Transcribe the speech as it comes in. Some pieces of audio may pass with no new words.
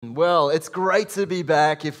Well, it's great to be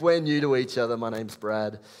back. If we're new to each other, my name's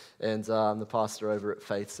Brad, and I'm the pastor over at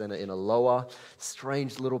Faith Center in Aloha.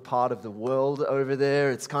 Strange little part of the world over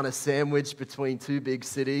there. It's kind of sandwiched between two big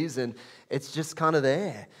cities, and it's just kind of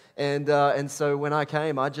there. And so when I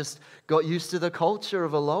came, I just got used to the culture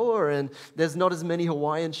of Aloha, and there's not as many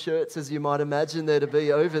Hawaiian shirts as you might imagine there to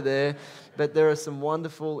be over there, but there are some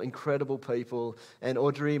wonderful, incredible people. And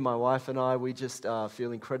Audrey, my wife, and I, we just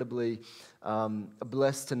feel incredibly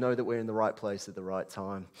blessed to know that we're in the right place at the right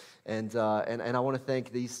time. And I want to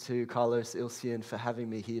thank these two, Carlos, Ilsian, for having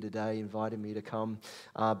me here today, inviting me to come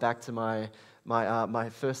back to my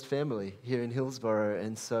first family here in Hillsborough.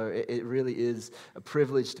 And so it really is a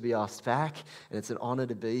privilege to be asked back, and it's an honor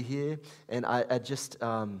to be here. And I just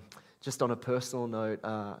on a personal note,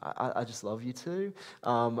 I just love you two.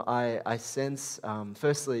 I sense,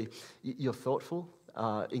 firstly, you're thoughtful.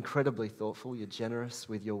 Incredibly thoughtful. You're generous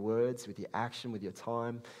with your words, with your action, with your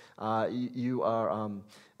time. You are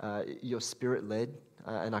you're spirit-led,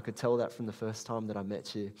 and I could tell that from the first time that I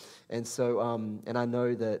met you. And so, and I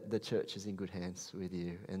know that the church is in good hands with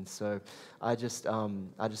you. And so, I just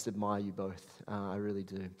admire you both. I really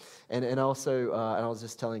do. And also, and I was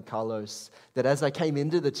just telling Carlos that as I came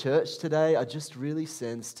into the church today, I just really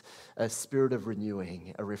sensed a spirit of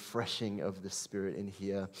renewing, a refreshing of the spirit in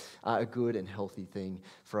here, a good and healthy thing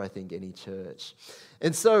for, I think, any church.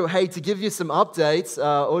 And so, hey, to give you some updates,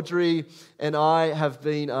 Audrey and I have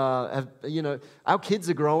been, our kids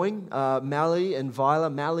are growing. Mally and Viola.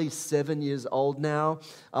 Mally's 7 years old now,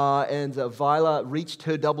 and Viola reached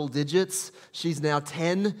her double digits. She's now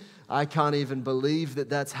 10. I can't even believe that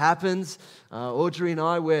that's happened. Audrey and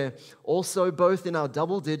I, we're also both in our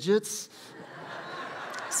double digits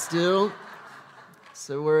still.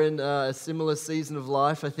 So we're in a similar season of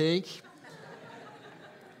life, I think.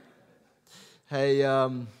 Hey,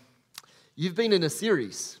 you've been in a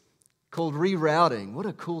series called Rerouting. What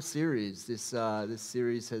a cool series this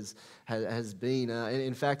series has been.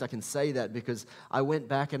 In fact, I can say that because I went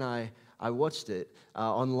back and I watched it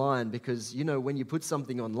online, because, when you put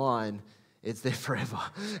something online, it's there forever,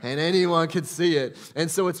 and anyone can see it. And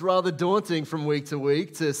so it's rather daunting from week to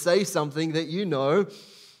week to say something that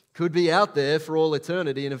could be out there for all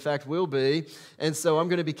eternity, and in fact will be. And so I'm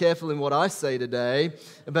going to be careful in what I say today.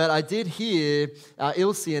 But I did hear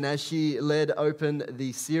Ilsian, as she led open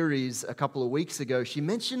the series a couple of weeks ago, she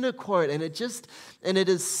mentioned a quote, and it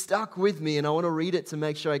has stuck with me, and I want to read it to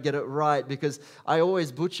make sure I get it right, because I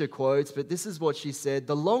always butcher quotes, but this is what she said: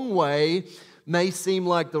 "The long way may seem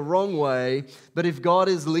like the wrong way, but if God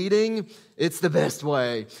is leading, it's the best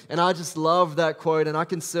way." And I just love that quote, and I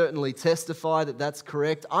can certainly testify that that's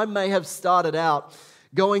correct. I may have started out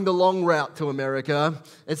going the long route to America.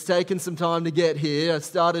 It's taken some time to get here. I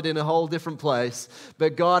started in a whole different place,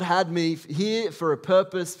 but God had me here for a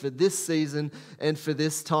purpose, for this season and for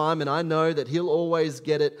this time, and I know that He'll always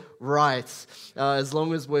get it right, as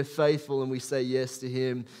long as we're faithful and we say yes to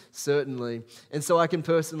Him, certainly. And so I can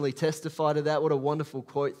personally testify to that. What a wonderful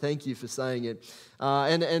quote. Thank you for saying it.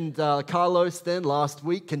 And Carlos then last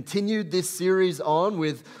week continued this series on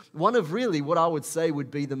with one of really what I would say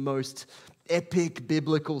would be the most epic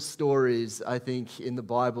biblical stories, I think, in the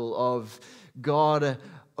Bible, of God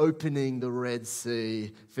opening the Red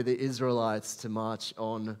Sea for the Israelites to march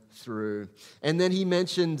on through. And then he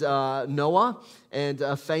mentioned Noah and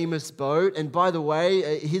a famous boat. And by the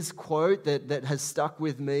way, his quote that has stuck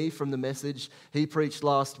with me from the message he preached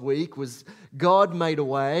last week was, "God made a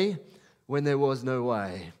way when there was no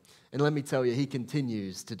way." And let me tell you, He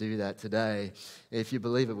continues to do that today. If you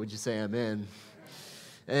believe it, would you say amen?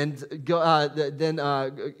 And then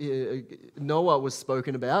Noah was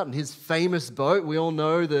spoken about, and his famous boat. We all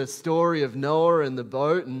know the story of Noah and the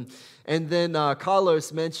boat. And then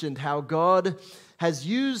Carlos mentioned how God has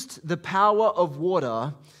used the power of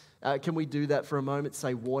water. Can we do that for a moment?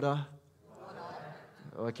 Say water.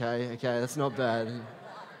 Okay, that's not bad.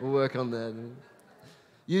 We'll work on that.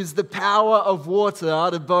 Use the power of water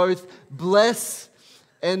to both bless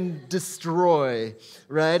and destroy,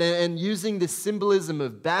 right? And using the symbolism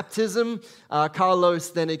of baptism,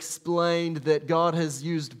 Carlos then explained that God has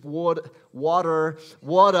used water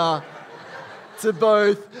to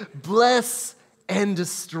both bless and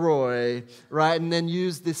destroy, right? And then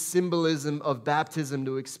use this symbolism of baptism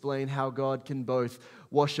to explain how God can both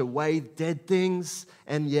wash away dead things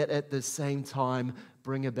and yet at the same time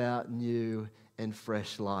bring about new and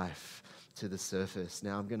fresh life to the surface.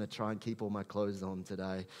 Now I'm going to try and keep all my clothes on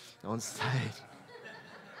today on stage.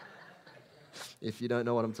 If you don't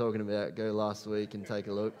know what I'm talking about, go last week and take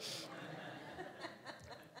a look.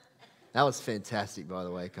 That was fantastic, by the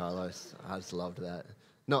way, Carlos. I just loved that.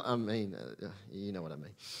 No, I mean, you know what I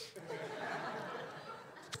mean.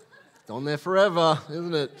 It's on there forever,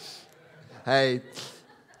 isn't it? Hey.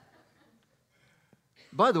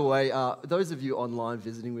 By the way, those of you online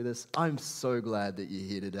visiting with us, I'm so glad that you're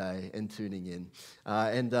here today and tuning in.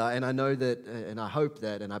 And I know that, and I hope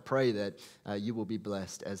that, and I pray that you will be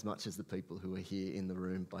blessed as much as the people who are here in the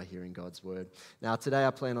room by hearing God's word. Now, today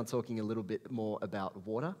I plan on talking a little bit more about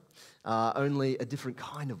water, only a different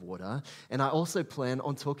kind of water. And I also plan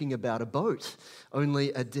on talking about a boat,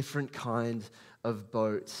 only a different kind of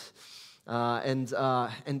boat. And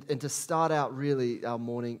to start out really our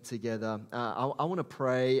morning together, I want to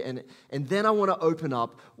pray, and then I want to open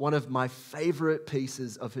up one of my favorite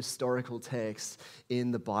pieces of historical text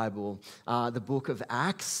in the Bible, the book of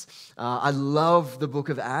Acts. I love the book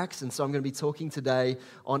of Acts, and so I'm going to be talking today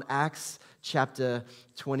on Acts chapter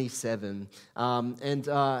 27. And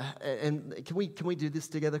can we do this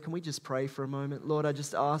together? Can we just pray for a moment? Lord, I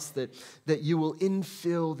just ask that you will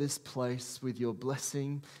infill this place with your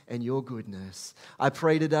blessing and your goodness. I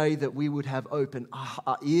pray today that we would have open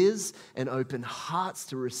ears and open hearts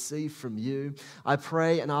to receive from you. I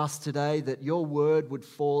pray and ask today that your word would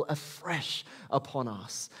fall afresh upon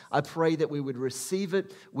us. I pray that we would receive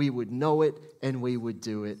it, we would know it, and we would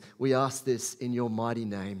do it. We ask this in your mighty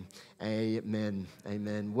name. Amen.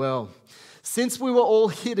 Amen. Well, since we were all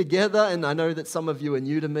here together, and I know that some of you are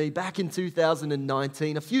new to me, back in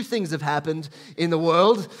 2019, a few things have happened in the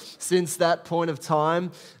world since that point of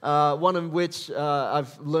time, one of which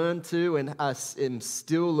I've learned to and I am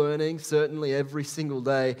still learning, certainly every single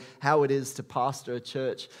day, how it is to pastor a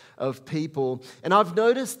church of people. And I've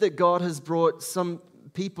noticed that God has brought some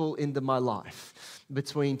people into my life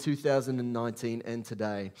between 2019 and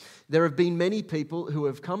today. There have been many people who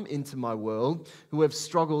have come into my world who have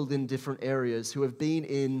struggled in different areas, who have been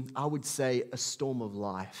in, I would say, a storm of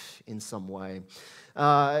life in some way,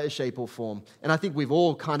 shape or form. And I think we've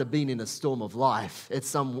all kind of been in a storm of life in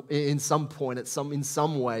some point, in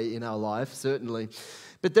some way in our life, certainly.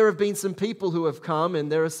 But there have been some people who have come,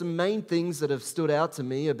 and there are some main things that have stood out to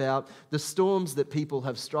me about the storms that people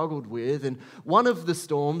have struggled with. And one of the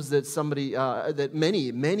storms that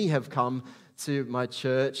many have come to my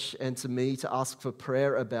church and to me to ask for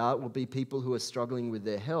prayer about will be people who are struggling with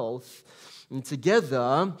their health. And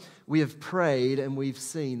together, we have prayed and we've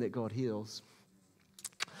seen that God heals.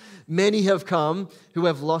 Many have come who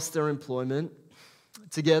have lost their employment.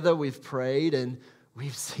 Together, we've prayed and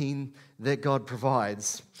we've seen that God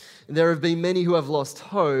provides. And there have been many who have lost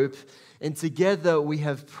hope, and together we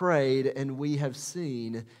have prayed and we have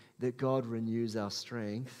seen that God renews our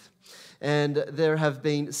strength. And there have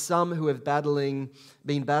been some who have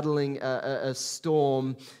been battling a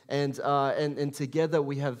storm, and together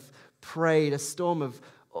we have prayed. A storm of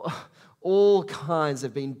all kinds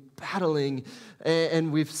have been battling,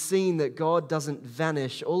 and we've seen that God doesn't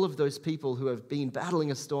vanish. All of those people who have been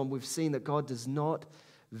battling a storm, we've seen that God does not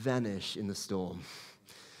vanish in the storm.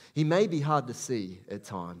 He may be hard to see at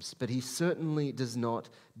times, but he certainly does not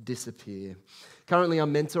disappear. Currently,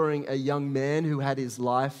 I'm mentoring a young man who had his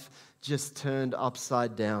life just turned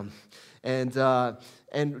upside down. And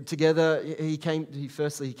together, he came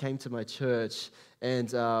to my church,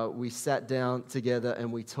 and we sat down together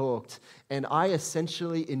and we talked. And I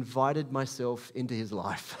essentially invited myself into his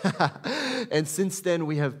life. And since then,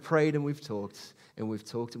 we have prayed and we've talked. And we've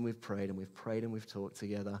talked and we've prayed and we've prayed and we've talked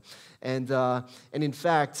together. And in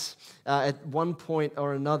fact, at one point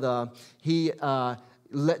or another, he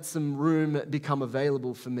let some room become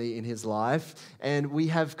available for me in his life. And we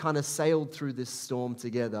have kind of sailed through this storm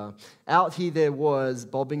together. Out he there was,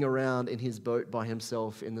 bobbing around in his boat by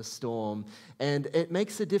himself in the storm. And it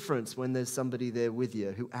makes a difference when there's somebody there with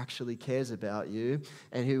you who actually cares about you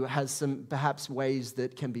and who has some perhaps ways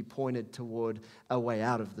that can be pointed toward a way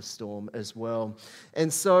out of the storm as well.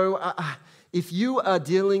 And so if you are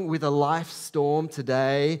dealing with a life storm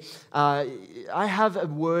today, I have a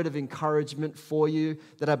word of encouragement for you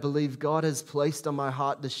that I believe God has placed on my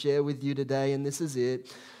heart to share with you today, and this is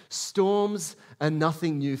it. Storms are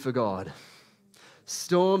nothing new for God.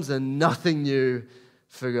 Storms are nothing new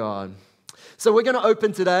for God. So we're going to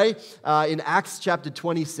open today in Acts chapter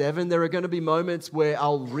 27. There are going to be moments where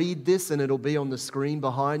I'll read this and it'll be on the screen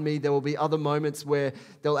behind me. There will be other moments where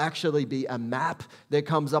there'll actually be a map that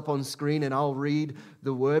comes up on screen and I'll read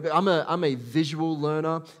the word. But I'm a visual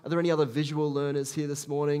learner. Are there any other visual learners here this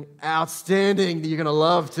morning? Outstanding. You're going to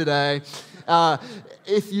love today.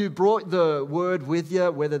 If you brought the word with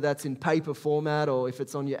you, whether that's in paper format or if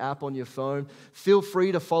it's on your app on your phone, feel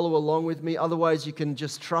free to follow along with me. Otherwise, you can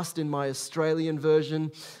just trust in my Australian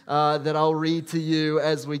version that I'll read to you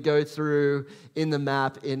as we go through in the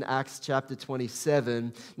map in Acts chapter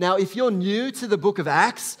 27. Now, if you're new to the book of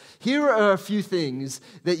Acts, here are a few things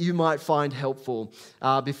that you might find helpful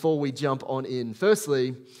before we jump on in.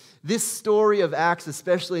 Firstly, this story of Acts,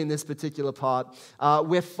 especially in this particular part,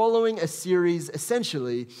 we're following a series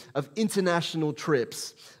essentially of international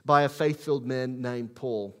trips by a faith-filled man named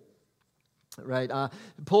Paul. Right,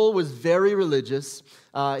 Paul was very religious.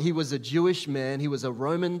 He was a Jewish man. He was a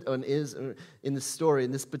Roman, and is in the story,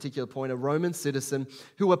 in this particular point, a Roman citizen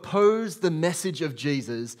who opposed the message of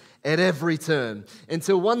Jesus at every turn.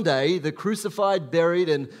 Until one day, the crucified, buried,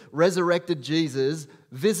 and resurrected Jesus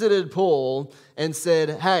visited Paul and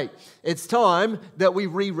said, "Hey, it's time that we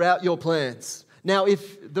reroute your plans." Now,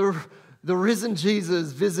 if the risen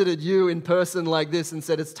Jesus visited you in person like this and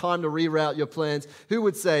said, "It's time to reroute your plans," who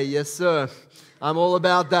would say, "Yes, sir, I'm all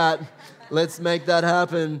about that. Let's make that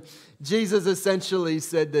happen"? Jesus essentially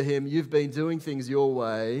said to him, "You've been doing things your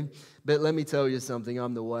way, but let me tell you something.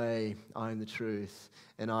 I'm the way, I'm the truth,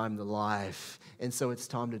 and I'm the life. And so it's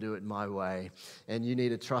time to do it my way. And you need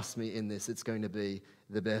to trust me in this. It's going to be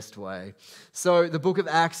the best way." So the book of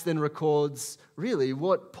Acts then records really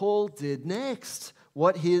what Paul did next,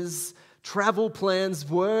 what his travel plans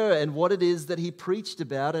were, and what it is that he preached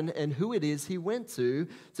about, and who it is he went to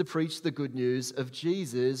preach the good news of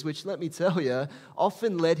Jesus, which, let me tell you,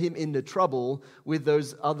 often led him into trouble with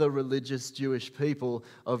those other religious Jewish people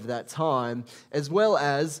of that time, as well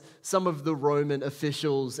as some of the Roman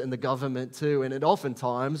officials and the government too. And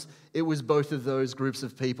oftentimes, it was both of those groups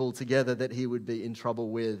of people together that he would be in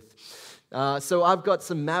trouble with. So I've got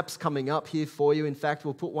some maps coming up here for you. In fact,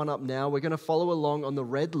 we'll put one up now. We're going to follow along on the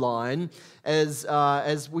red line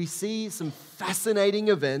as we see some fascinating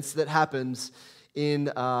events that happened in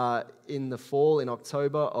the fall, in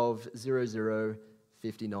October of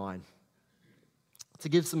 0059. To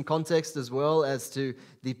give some context as well as to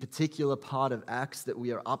the particular part of Acts that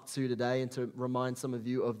we are up to today, and to remind some of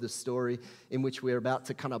you of the story in which we're about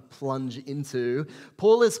to kind of plunge into,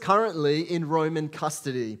 Paul is currently in Roman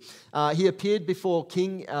custody. He appeared before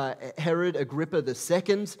King Herod Agrippa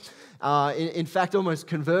II. In fact, almost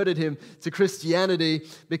converted him to Christianity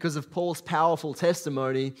because of Paul's powerful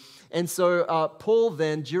testimony. And so Paul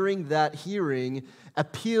then, during that hearing,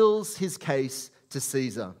 appeals his case to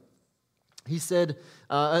Caesar. He said,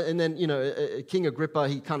 and then, King Agrippa,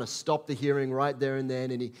 he kind of stopped the hearing right there and then,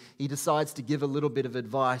 and he decides to give a little bit of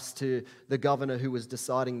advice to the governor who was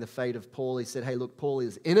deciding the fate of Paul. He said, "Hey, look, Paul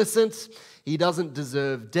is innocent. He doesn't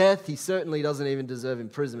deserve death. He certainly doesn't even deserve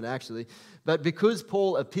imprisonment, actually. But because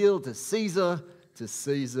Paul appealed to Caesar,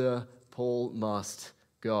 Paul must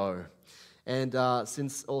go." And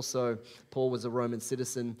since also Paul was a Roman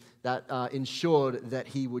citizen, that ensured that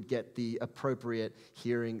he would get the appropriate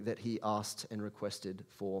hearing that he asked and requested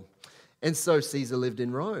for. And so Caesar lived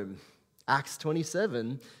in Rome. Acts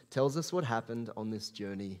 27 tells us what happened on this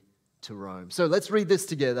journey to Rome. So let's read this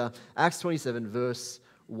together. Acts 27, verse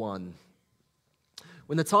 1.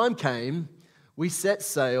 "When the time came, we set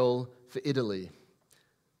sail for Italy.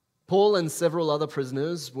 Paul and several other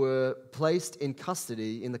prisoners were placed in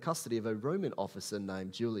the custody of a Roman officer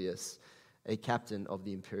named Julius, a captain of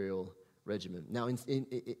the imperial regiment." Now,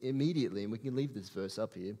 immediately, and we can leave this verse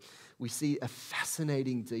up here, we see a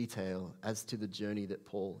fascinating detail as to the journey that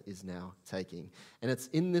Paul is now taking. And it's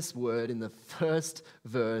in this word, in the first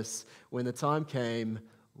verse, "When the time came,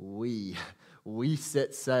 we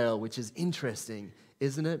set sail," which is interesting,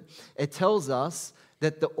 isn't it? It tells us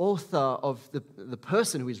that the author of the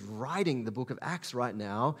person who is writing the book of Acts right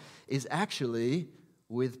now is actually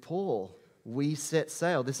with Paul. We set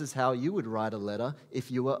sail. This is how you would write a letter if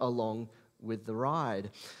you were along with the ride.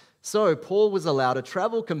 So Paul was allowed a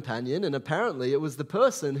travel companion, and apparently it was the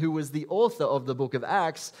person who was the author of the book of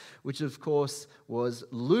Acts, which of course was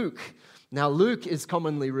Luke. Now, Luke is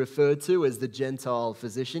commonly referred to as the Gentile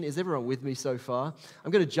physician. Is everyone with me so far?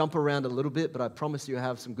 I'm going to jump around a little bit, but I promise you I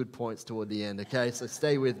have some good points toward the end, okay? So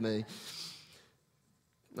stay with me.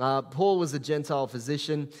 Paul was a Gentile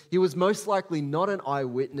physician. He was most likely not an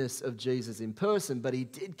eyewitness of Jesus in person, but he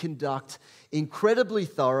did conduct incredibly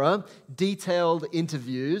thorough, detailed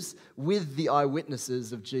interviews with the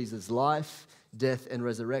eyewitnesses of Jesus' life, death, and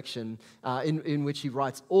resurrection, in which he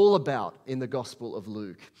writes all about in the Gospel of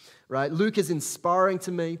Luke. Right? Luke is inspiring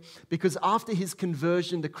to me because after his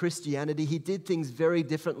conversion to Christianity, he did things very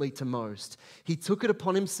differently to most. He took it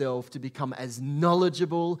upon himself to become as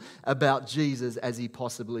knowledgeable about Jesus as he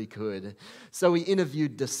possibly could. So he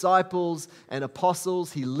interviewed disciples and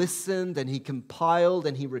apostles, he listened and he compiled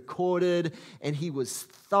and he recorded, and he was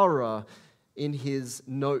thorough in his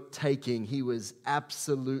note-taking. He was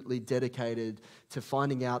absolutely dedicated to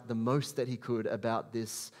finding out the most that he could about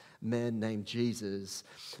this man named Jesus.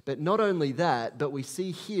 But not only that, but we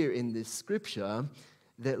see here in this scripture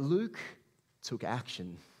that Luke took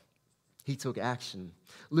action. He took action.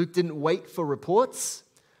 Luke didn't wait for reports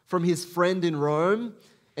from his friend in Rome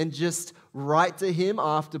and just write to him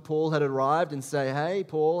after Paul had arrived and say, "Hey,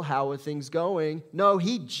 Paul, how are things going?" No,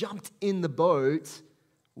 he jumped in the boat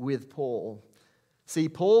with Paul. See,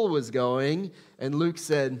 Paul was going, and Luke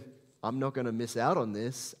said, "I'm not going to miss out on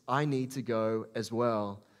this. I need to go as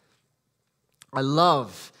well." I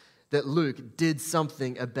love that Luke did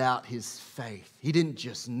something about his faith. He didn't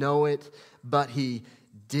just know it, but he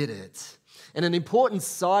did it. And an important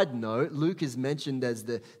side note, Luke is mentioned as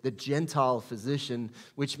the Gentile physician,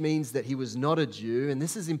 which means that he was not a Jew. And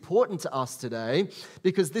this is important to us today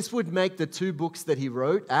because this would make the two books that he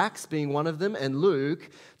wrote, Acts being one of them and Luke,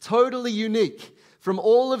 totally unique from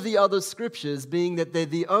all of the other scriptures, being that they're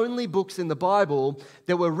the only books in the Bible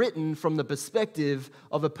that were written from the perspective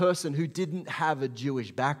of a person who didn't have a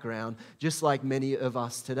Jewish background, just like many of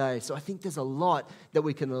us today. So I think there's a lot that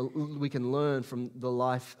we can learn from the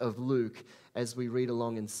life of Luke as we read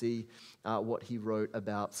along and see what he wrote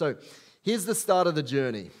about. So here's the start of the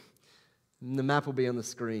journey. And the map will be on the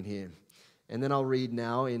screen here. And then I'll read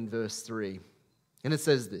now in verse 3. And it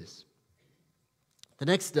says this: "The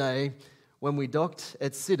next day, when we docked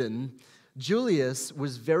at Sidon, Julius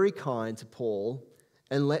was very kind to Paul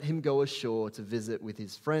and let him go ashore to visit with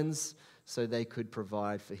his friends so they could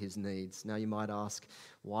provide for his needs." Now you might ask,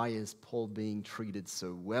 why is Paul being treated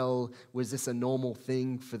so well? Was this a normal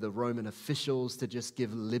thing for the Roman officials to just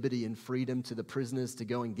give liberty and freedom to the prisoners to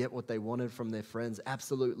go and get what they wanted from their friends?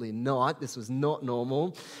 Absolutely not. This was not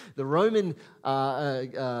normal. The Roman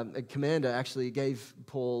commander actually gave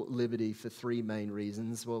Paul liberty for three main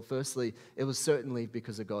reasons. Well, firstly, it was certainly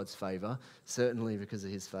because of God's favor, certainly because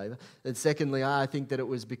of his favor. And secondly, I think that it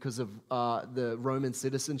was because of the Roman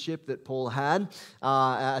citizenship that Paul had.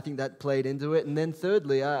 I think that played into it. And then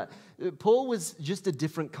thirdly, Paul was just a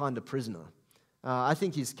different kind of prisoner. I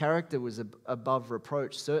think his character was above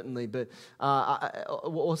reproach, certainly, but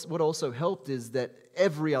what also helped is that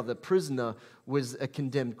every other prisoner was a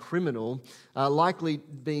condemned criminal, likely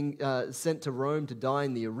being sent to Rome to die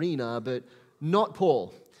in the arena, but not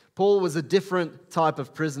Paul. Paul was a different type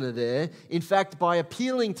of prisoner there. In fact, by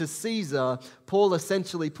appealing to Caesar, Paul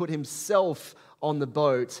essentially put himself on the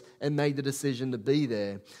boat and made the decision to be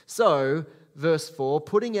there. So, verse 4,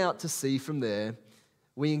 "Putting out to sea from there,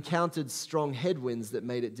 we encountered strong headwinds that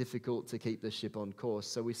made it difficult to keep the ship on course.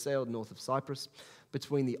 So we sailed north of Cyprus,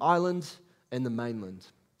 between the island and the mainland.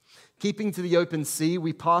 Keeping to the open sea,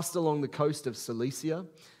 we passed along the coast of Cilicia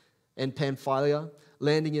and Pamphylia,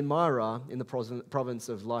 landing in Myra in the province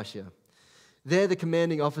of Lycia. There the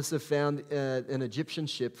commanding officer found an Egyptian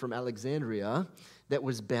ship from Alexandria that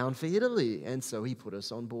was bound for Italy, and so he put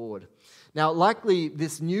us on board." Now, likely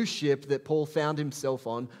this new ship that Paul found himself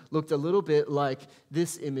on looked a little bit like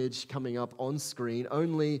this image coming up on screen,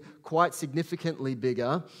 only quite significantly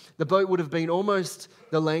bigger. The boat would have been almost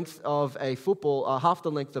the length of half the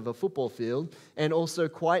length of a football field, and also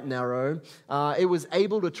quite narrow. It was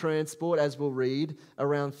able to transport, as we'll read,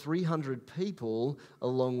 around 300 people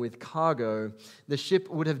along with cargo. The ship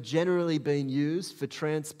would have generally been used for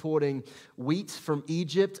transporting wheat from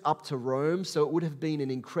Egypt up to Rome, so it would have been an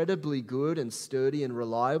incredibly good and sturdy and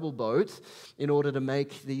reliable boat in order to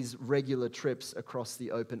make these regular trips across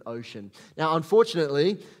the open ocean. Now,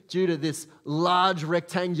 unfortunately, due to this large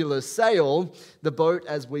rectangular sail, the boat,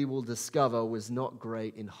 as we will discover, was not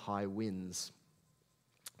great in high winds.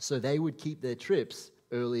 So they would keep their trips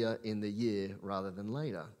earlier in the year rather than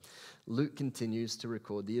later. Luke continues to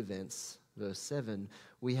record the events. Verse 7,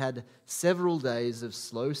 "We had several days of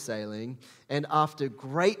slow sailing, and after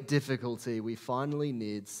great difficulty, we finally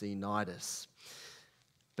neared Cnidus.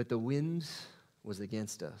 But the wind was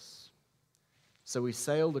against us. So we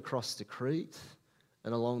sailed across to Crete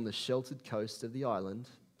and along the sheltered coast of the island,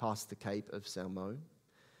 past the Cape of Salmone.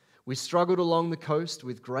 We struggled along the coast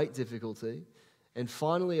with great difficulty and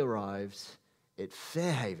finally arrived at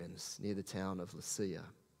Fair Havens near the town of Lasea."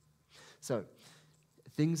 So,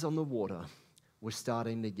 things on the water were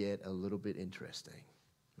starting to get a little bit interesting,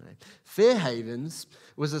 Right? Fair Havens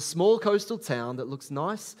was a small coastal town that looks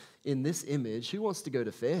nice in this image. Who wants to go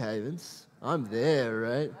to Fair Havens? I'm there,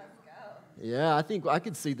 right? Yeah, I think I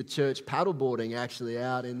could see the church paddleboarding actually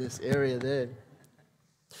out in this area there.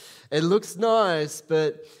 It looks nice,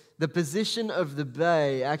 but the position of the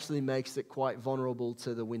bay actually makes it quite vulnerable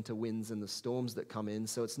to the winter winds and the storms that come in,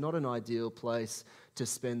 so it's not an ideal place to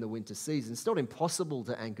spend the winter season. It's not impossible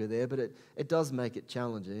to anchor there, but it does make it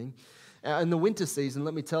challenging. And the winter season,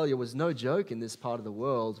 let me tell you, was no joke in this part of the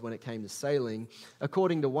world when it came to sailing.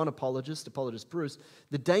 According to one apologist Bruce,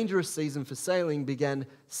 the dangerous season for sailing began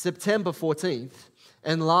September 14th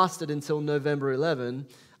and lasted until November 11.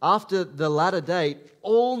 After the latter date,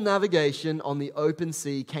 all navigation on the open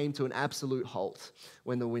sea came to an absolute halt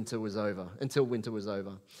until winter was over.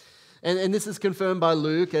 And this is confirmed by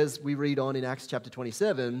Luke as we read on in Acts chapter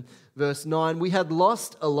 27, verse 9. We had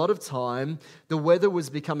lost a lot of time. The weather was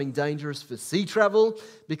becoming dangerous for sea travel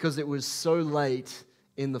because it was so late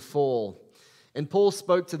in the fall. And Paul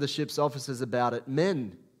spoke to the ship's officers about it.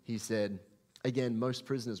 Men, he said, again, most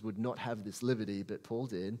prisoners would not have this liberty, but Paul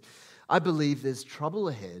did. I believe there's trouble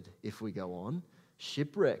ahead if we go on.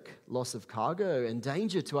 Shipwreck, loss of cargo, and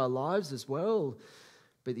danger to our lives as well.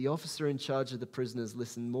 But the officer in charge of the prisoners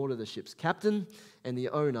listened more to the ship's captain and the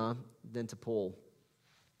owner than to Paul.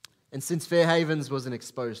 And since Fair Havens was an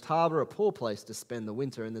exposed harbor, a poor place to spend the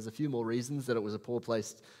winter, and there's a few more reasons that it was a poor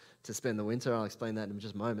place to spend the winter, I'll explain that in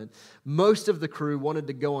just a moment, most of the crew wanted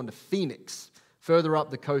to go on to Phoenix, further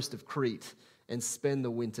up the coast of Crete, and spend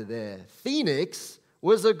the winter there. Phoenix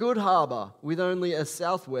was a good harbor with only a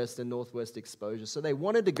southwest and northwest exposure, so they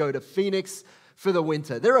wanted to go to Phoenix for the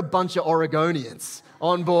winter. They're a bunch of Oregonians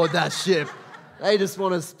on board that ship. They just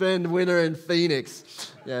want to spend winter in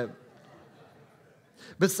Phoenix. Yeah.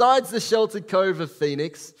 Besides the sheltered cove of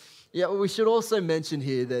Phoenix, we should also mention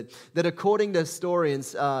here that according to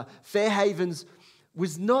historians, Fair Havens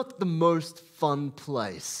was not the most fun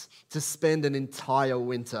place to spend an entire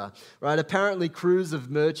winter, right? Apparently, crews of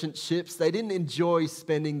merchant ships, they didn't enjoy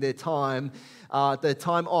spending their time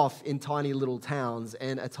off in tiny little towns,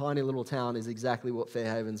 and a tiny little town is exactly what Fair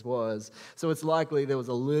Havens was. So it's likely there was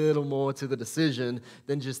a little more to the decision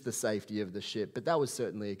than just the safety of the ship, but that was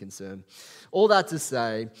certainly a concern. All that to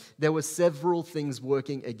say, there were several things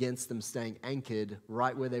working against them staying anchored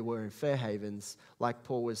right where they were in Fair Havens, like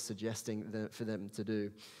Paul was suggesting for them to do.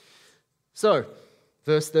 So,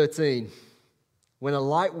 verse 13, when a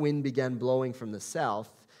light wind began blowing from the south,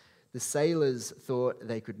 the sailors thought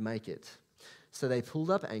they could make it. So they pulled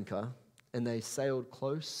up anchor and they sailed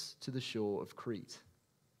close to the shore of Crete.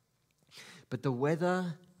 But the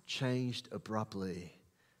weather changed abruptly,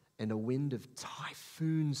 and a wind of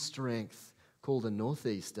typhoon strength called a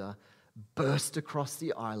northeaster burst across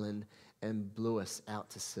the island and blew us out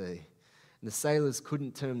to sea. And the sailors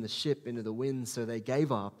couldn't turn the ship into the wind, so they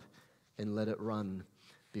gave up and let it run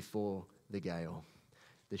before the gale.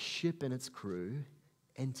 The ship and its crew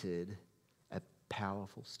entered a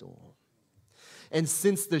powerful storm. And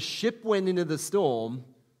since the ship went into the storm,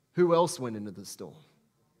 who else went into the storm?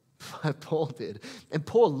 Paul did. And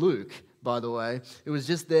poor Luke, by the way, who was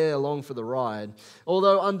just there along for the ride.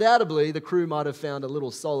 Although undoubtedly the crew might have found a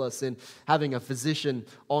little solace in having a physician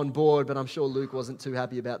on board, but I'm sure Luke wasn't too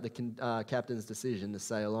happy about the captain's decision to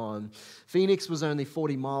sail on. Phoenix was only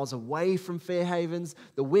 40 miles away from Fair Havens.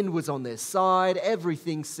 The wind was on their side.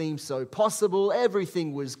 Everything seemed so possible.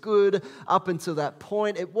 Everything was good up until that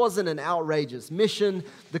point. It wasn't an outrageous mission.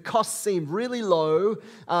 The cost seemed really low,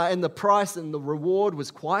 and the price and the reward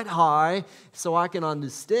was quite high, so I can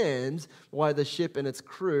understand why the ship and its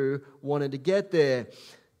crew wanted to get there.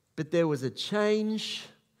 But there was a change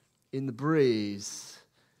in the breeze.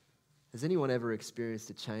 Has anyone ever experienced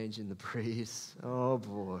a change in the breeze? Oh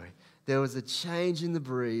boy. There was a change in the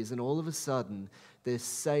breeze, and all of a sudden, their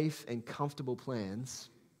safe and comfortable plans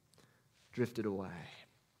drifted away.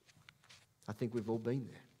 I think we've all been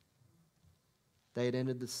there. They had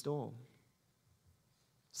entered the storm.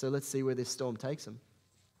 So let's see where this storm takes them.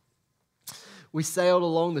 We sailed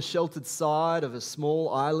along the sheltered side of a small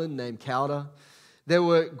island named Cauda. There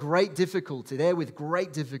with great difficulty,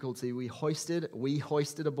 we hoisted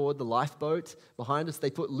aboard the lifeboat. Behind us, they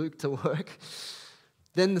put Luke to work.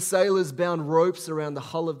 Then the sailors bound ropes around the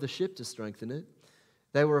hull of the ship to strengthen it.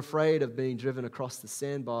 They were afraid of being driven across the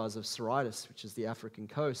sandbars of Syrtis, which is the African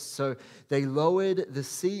coast. So they lowered the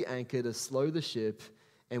sea anchor to slow the ship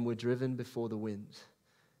and were driven before the wind.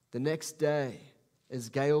 The next day, as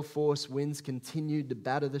gale force winds continued to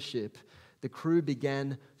batter the ship, the crew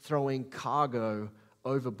began throwing cargo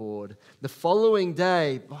overboard. The following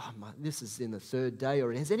day, this is in the third day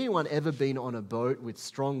already. Has anyone ever been on a boat with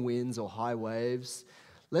strong winds or high waves?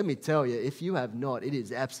 Let me tell you, if you have not, it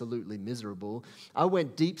is absolutely miserable. I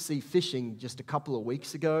went deep sea fishing just a couple of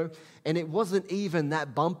weeks ago, and it wasn't even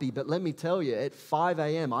that bumpy, but let me tell you, at 5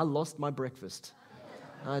 a.m., I lost my breakfast.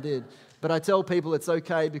 I did. But I tell people it's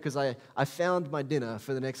okay because I found my dinner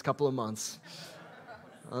for the next couple of months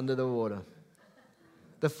under the water.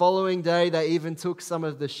 The following day, they even took some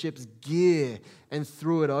of the ship's gear and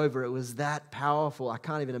threw it over. It was that powerful. I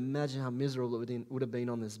can't even imagine how miserable it would have been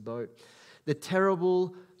on this boat. The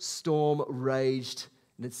terrible storm raged,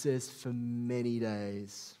 and it says, for many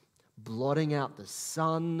days, blotting out the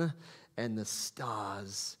sun and the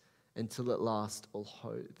stars until at last all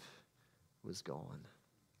hope was gone.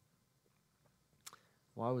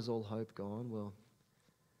 Why was all hope gone? Well,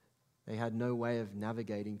 they had no way of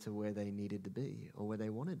navigating to where they needed to be or where they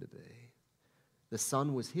wanted to be. The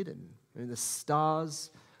sun was hidden, and the stars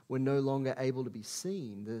were no longer able to be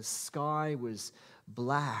seen. The sky was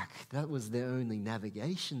black. That was their only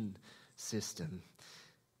navigation system.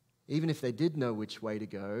 Even if they did know which way to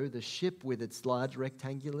go, the ship with its large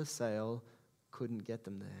rectangular sail couldn't get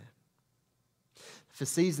them there. For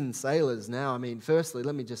seasoned sailors now, firstly,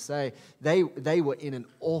 let me just say, they were in an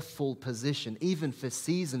awful position, even for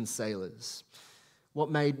seasoned sailors. What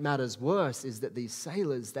made matters worse is that these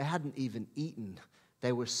sailors, they hadn't even eaten.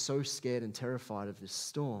 They were so scared and terrified of this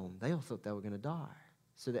storm. They all thought they were going to die.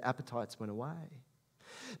 So their appetites went away.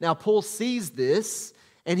 Now, Paul sees this,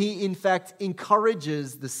 and he, in fact,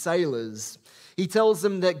 encourages the sailors. He tells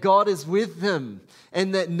them that God is with them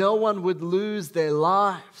and that no one would lose their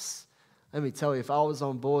lives. Let me tell you, if I was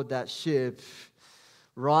on board that ship,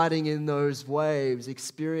 riding in those waves,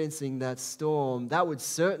 experiencing that storm, that would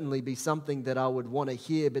certainly be something that I would want to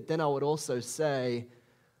hear. But then I would also say,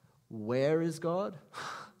 where is God?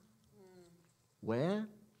 Where?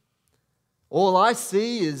 All I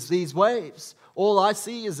see is these waves. All I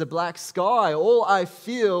see is a black sky. All I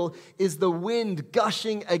feel is the wind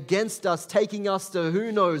gushing against us, taking us to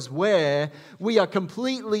who knows where. We are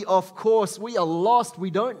completely off course. We are lost. We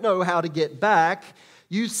don't know how to get back.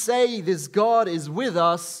 You say this God is with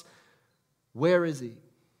us. Where is He?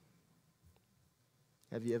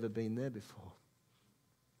 Have you ever been there before?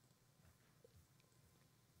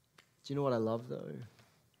 Do you know what I love, though?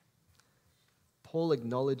 Paul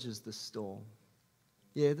acknowledges the storm.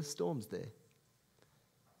 Yeah, the storm's there.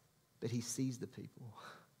 But he sees the people.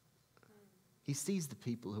 He sees the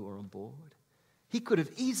people who are on board. He could have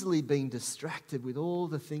easily been distracted with all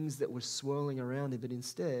the things that were swirling around him, but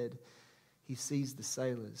instead, he sees the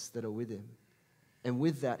sailors that are with him. And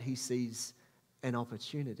with that, he sees an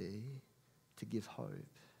opportunity to give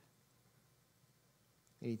hope.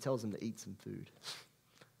 And he tells them to eat some food.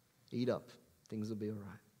 Eat up. Things will be all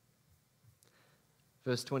right.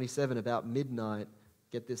 Verse 27, about midnight,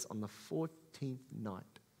 get this, on the 14th night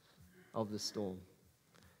of the storm,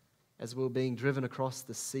 as we were being driven across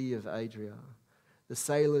the Sea of Adria, the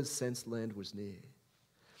sailors sensed land was near.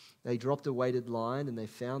 They dropped a weighted line and they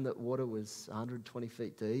found that water was 120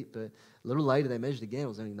 feet deep, but a little later they measured again, it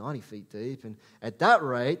was only 90 feet deep. And at that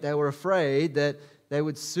rate, they were afraid that they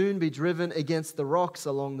would soon be driven against the rocks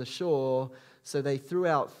along the shore, so they threw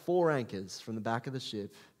out 4 anchors from the back of the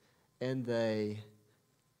ship and they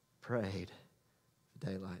prayed for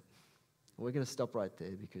daylight. We're going to stop right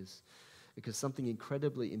there because something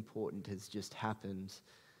incredibly important has just happened.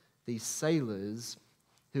 These sailors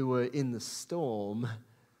who were in the storm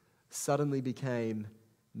suddenly became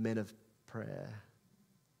men of prayer.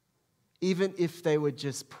 Even if they were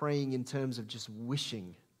just praying in terms of just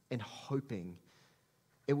wishing and hoping,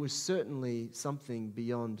 it was certainly something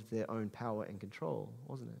beyond their own power and control,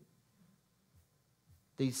 wasn't it?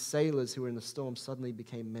 These sailors who were in the storm suddenly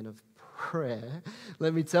became men of prayer.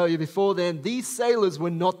 Let me tell you, before then, these sailors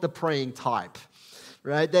were not the praying type,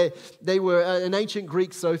 right? They were, an ancient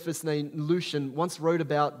Greek sophist named Lucian once wrote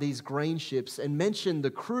about these grain ships and mentioned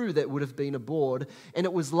the crew that would have been aboard, and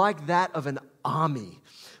it was like that of an army.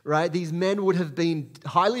 Right? These men would have been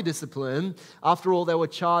highly disciplined. After all, they were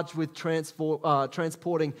charged with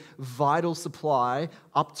transporting vital supply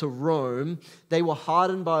up to Rome. They were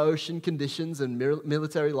hardened by ocean conditions and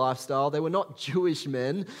military lifestyle. They were not Jewish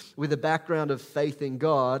men with a background of faith in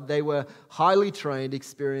God. They were highly trained,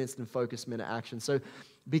 experienced, and focused men of action. So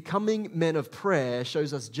becoming men of prayer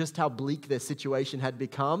shows us just how bleak their situation had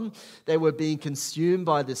become. They were being consumed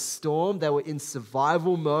by this storm. They were in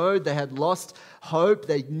survival mode. They had lost hope.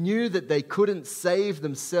 They knew that they couldn't save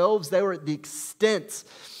themselves. They were at the extent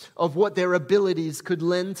of what their abilities could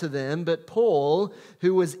lend to them. But Paul,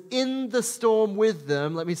 who was in the storm with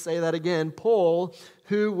them, let me say that again, Paul,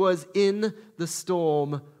 who was in the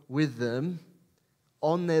storm with them,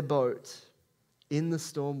 on their boat, in the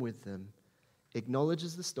storm with them,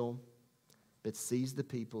 acknowledges the storm, but sees the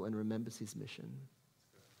people and remembers his mission.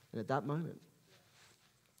 And at that moment,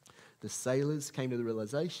 the sailors came to the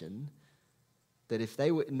realization that if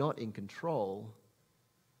they were not in control,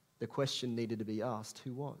 the question needed to be asked,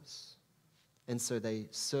 who was? And so they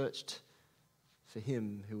searched for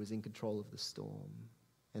him who was in control of the storm,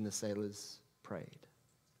 and the sailors prayed.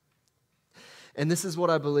 And this is what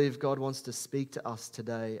I believe God wants to speak to us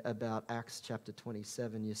today about Acts chapter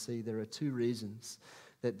 27. You see, there are two reasons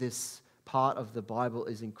that this part of the Bible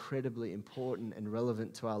is incredibly important and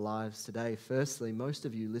relevant to our lives today. Firstly, most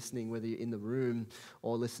of you listening, whether you're in the room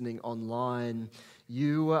or listening online,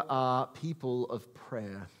 you are people of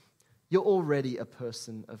prayer. You're already a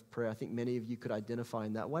person of prayer. I think many of you could identify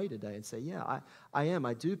in that way today and say, yeah, I am.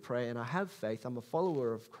 I do pray and I have faith. I'm a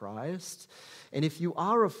follower of Christ. And if you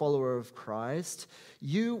are a follower of Christ,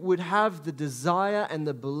 you would have the desire and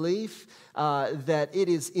the belief that it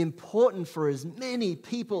is important for as many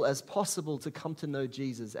people as possible to come to know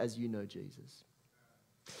Jesus as you know Jesus.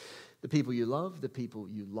 The people you love, the people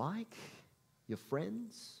you like, your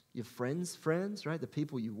friends, friends, right? The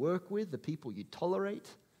people you work with, the people you tolerate,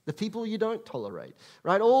 the people you don't tolerate,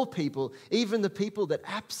 right? All people, even the people that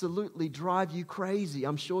absolutely drive you crazy.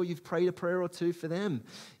 I'm sure you've prayed a prayer or two for them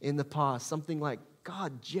in the past. Something like,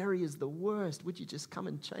 God, Jerry is the worst. Would you just come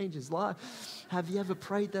and change his life? Have you ever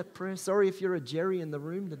prayed that prayer? Sorry if you're a Jerry in the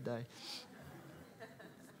room today.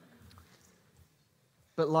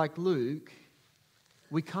 But like Luke,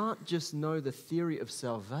 we can't just know the theory of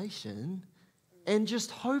salvation and just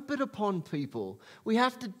hope it upon people. We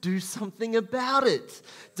have to do something about it.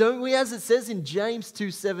 Don't we? As it says in James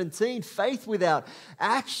 2:17, faith without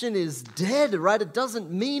action is dead, right? It doesn't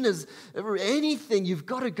mean anything. You've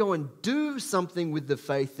got to go and do something with the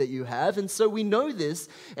faith that you have. And so we know this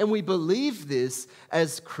and we believe this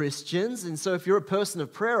as Christians. And so if you're a person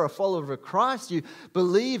of prayer, a follower of Christ, you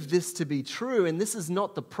believe this to be true. And this is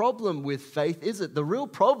not the problem with faith, is it? The real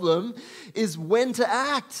problem is when to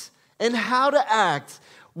act. And how to act,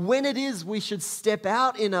 when it is we should step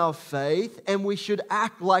out in our faith and we should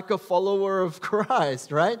act like a follower of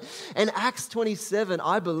Christ, right? And Acts 27,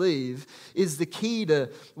 I believe, is the key to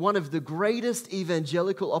one of the greatest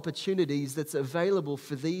evangelical opportunities that's available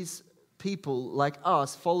for these people like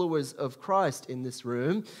us, followers of Christ in this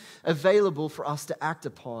room, available for us to act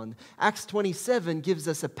upon. Acts 27 gives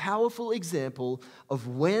us a powerful example of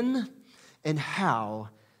when and how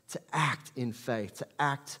to act in faith, to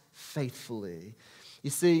act faithfully. You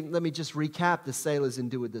see, let me just recap. The sailors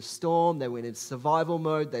endured the storm. They went in survival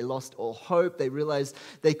mode. They lost all hope. They realized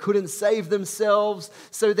they couldn't save themselves,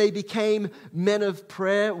 so they became men of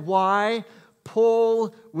prayer. Why?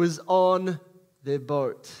 Paul was on their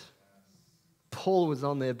boat. Paul was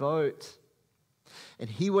on their boat, and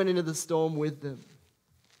he went into the storm with them.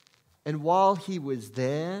 And while he was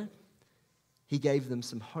there, he gave them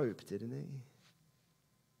some hope, didn't he?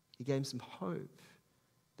 He gave them some hope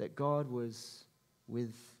that God was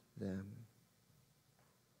with them.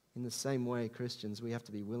 In the same way, Christians, we have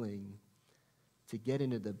to be willing to get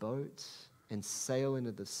into the boat and sail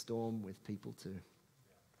into the storm with people too.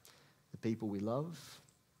 The people we love,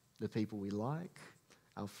 the people we like,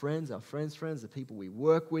 our friends, the people we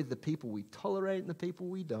work with, the people we tolerate, and the people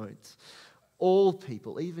we don't. All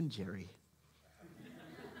people, even Jerry.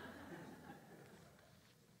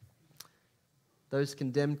 Those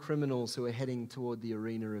condemned criminals who are heading toward the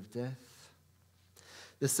arena of death.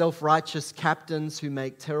 The self-righteous captains who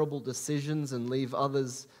make terrible decisions and lead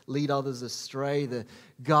others astray. The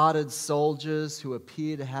guarded soldiers who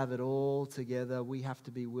appear to have it all together. We have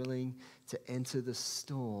to be willing to enter the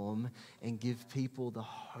storm and give people the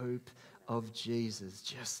hope of Jesus,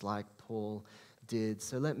 just like Paul did.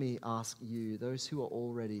 So let me ask you, those who are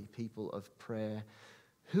already people of prayer,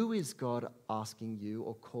 who is God asking you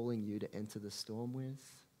or calling you to enter the storm with?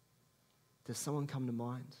 Does someone come to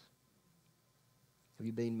mind? Have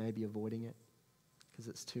you been maybe avoiding it because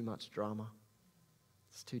it's too much drama?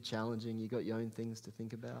 It's too challenging. You've got your own things to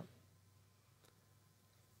think about.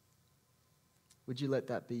 Would you let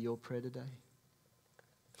that be your prayer today?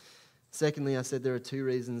 Secondly, I said there are two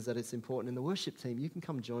reasons that it's important. In the worship team, you can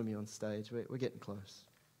come join me on stage. We're getting close.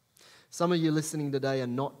 Some of you listening today are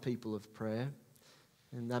not people of prayer.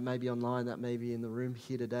 And that may be online, that may be in the room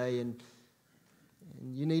here today. And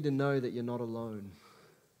you need to know that you're not alone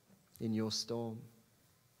in your storm.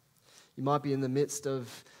 You might be in the midst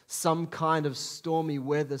of some kind of stormy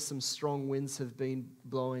weather. Some strong winds have been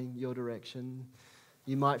blowing your direction.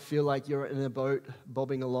 You might feel like you're in a boat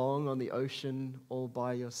bobbing along on the ocean all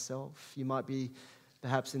by yourself. You might be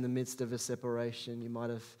perhaps in the midst of a separation. You might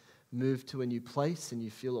have move to a new place and you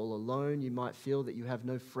feel all alone. You might feel that you have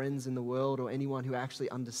no friends in the world or anyone who actually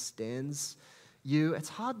understands you. It's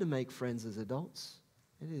hard to make friends as adults.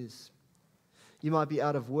 It is. You might be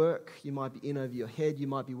out of work. You might be in over your head. You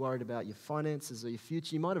might be worried about your finances or your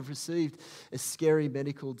future. You might have received a scary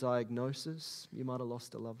medical diagnosis. You might have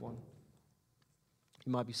lost a loved one.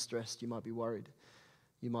 You might be stressed. You might be worried.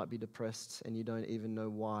 You might be depressed and you don't even know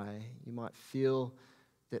why. You might feel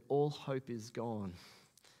that all hope is gone.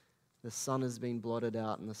 The sun has been blotted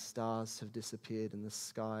out and the stars have disappeared and the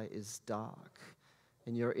sky is dark.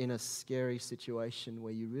 And you're in a scary situation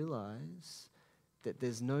where you realize that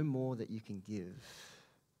there's no more that you can give.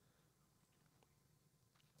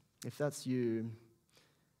 If that's you,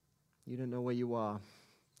 you don't know where you are.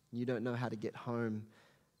 You don't know how to get home.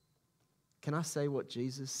 Can I say what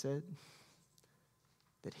Jesus said?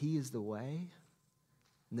 That He is the way,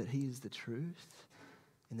 and that He is the truth,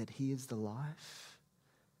 and that He is the life.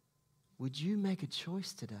 Would you make a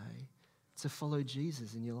choice today to follow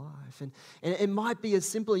Jesus in your life? And it might be as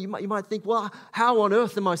simple, you might think, well, how on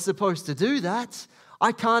earth am I supposed to do that?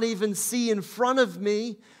 I can't even see in front of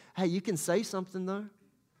me. Hey, you can say something though.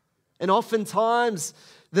 And oftentimes,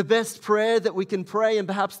 the best prayer that we can pray, and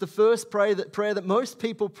perhaps the first prayer that most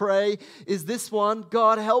people pray, is this one: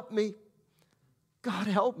 God help me. God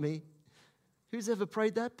help me. Who's ever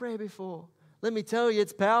prayed that prayer before? Let me tell you,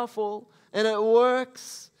 it's powerful and it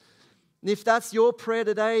works. And if that's your prayer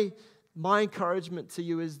today, my encouragement to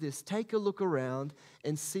you is this: take a look around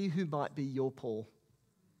and see who might be your Paul.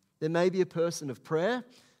 There may be a person of prayer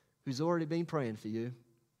who's already been praying for you.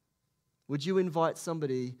 Would you invite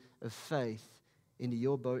somebody of faith into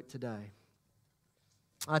your boat today?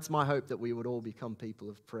 That's my hope, that we would all become people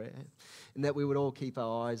of prayer and that we would all keep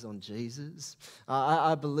our eyes on Jesus.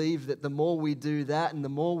 I believe that the more we do that and the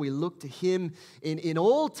more we look to Him in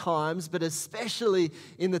all times, but especially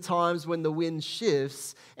in the times when the wind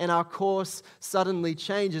shifts and our course suddenly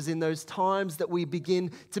changes, in those times that we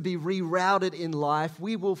begin to be rerouted in life,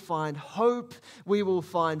 we will find hope, we will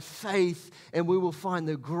find faith, and we will find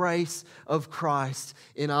the grace of Christ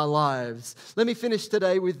in our lives. Let me finish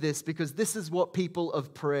today with this, because this is what people of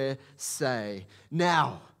prayer say.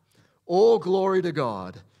 Now, all glory to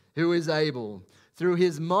God, who is able, through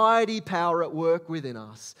His mighty power at work within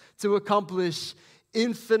us, to accomplish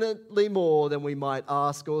infinitely more than we might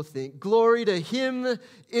ask or think. Glory to Him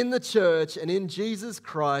in the church and in Jesus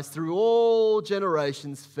Christ through all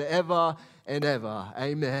generations, forever and ever.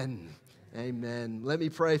 Amen. Amen. Let me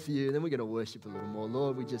pray for you, and then we're going to worship a little more.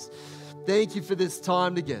 Lord, we just thank You for this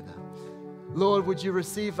time together. Lord, would You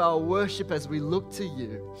receive our worship as we look to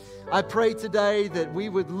You? I pray today that we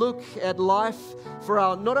would look at life for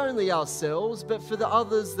not only ourselves, but for the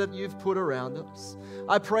others that You've put around us.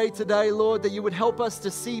 I pray today, Lord, that You would help us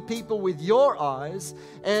to see people with Your eyes,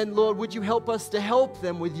 and Lord, would You help us to help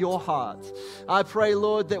them with Your heart? I pray,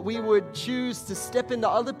 Lord, that we would choose to step into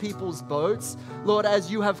other people's boats, Lord,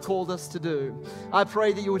 as You have called us to do. I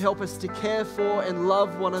pray that You would help us to care for and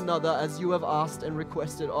love one another as You have asked and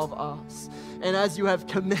requested of us, and as You have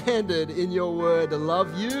commanded in Your word to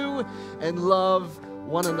love You and love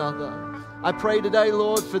one another. I pray today,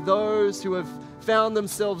 Lord, for those who have found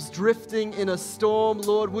themselves drifting in a storm.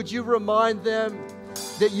 Lord, would You remind them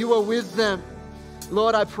that You are with them?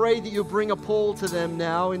 Lord, I pray that You bring a Paul to them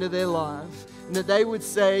now into their life, and that they would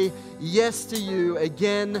say yes to You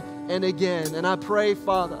again and again. And I pray,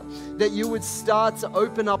 Father, that You would start to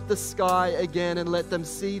open up the sky again and let them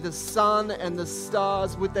see the sun and the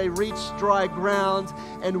stars. Would they reach dry ground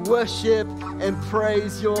and worship and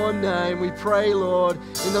praise Your name? We pray, Lord,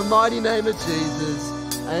 in the mighty name of Jesus.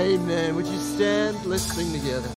 Amen. Would you stand? Let's sing together.